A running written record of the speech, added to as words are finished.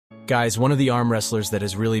Guys, one of the arm wrestlers that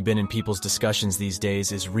has really been in people's discussions these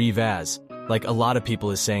days is Revaz. Like, a lot of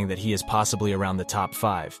people is saying that he is possibly around the top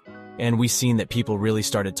 5. And we've seen that people really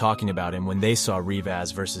started talking about him when they saw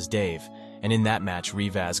Revaz versus Dave. And in that match,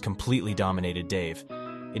 Revaz completely dominated Dave.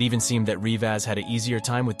 It even seemed that Revaz had an easier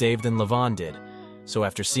time with Dave than Levan did. So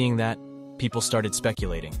after seeing that, people started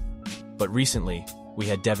speculating. But recently, we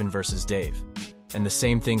had Devon versus Dave. And the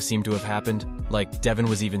same thing seemed to have happened. Like, Devon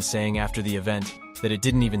was even saying after the event that it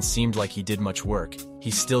didn't even seem like he did much work.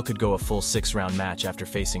 He still could go a full 6-round match after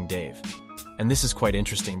facing Dave. And this is quite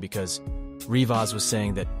interesting because Revaz was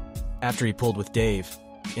saying that after he pulled with Dave,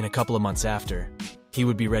 in a couple of months after, he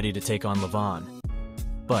would be ready to take on Levan.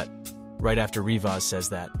 But right after Revaz says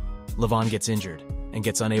that, Levan gets injured and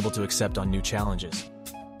gets unable to accept on new challenges.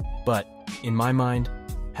 But in my mind,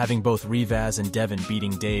 having both Revaz and Devon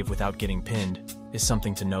beating Dave without getting pinned is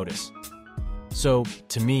something to notice. So,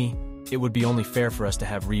 to me, it would be only fair for us to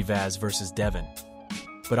have Revaz versus Devon.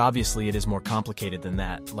 But obviously it is more complicated than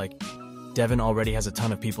that. Like, Devon already has a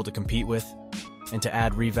ton of people to compete with, and to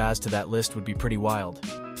add Revaz to that list would be pretty wild.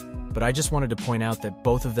 But I just wanted to point out that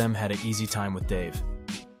both of them had an easy time with Dave.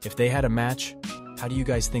 If they had a match, how do you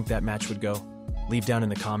guys think that match would go? Leave down in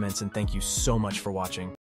the comments, and thank you so much for watching.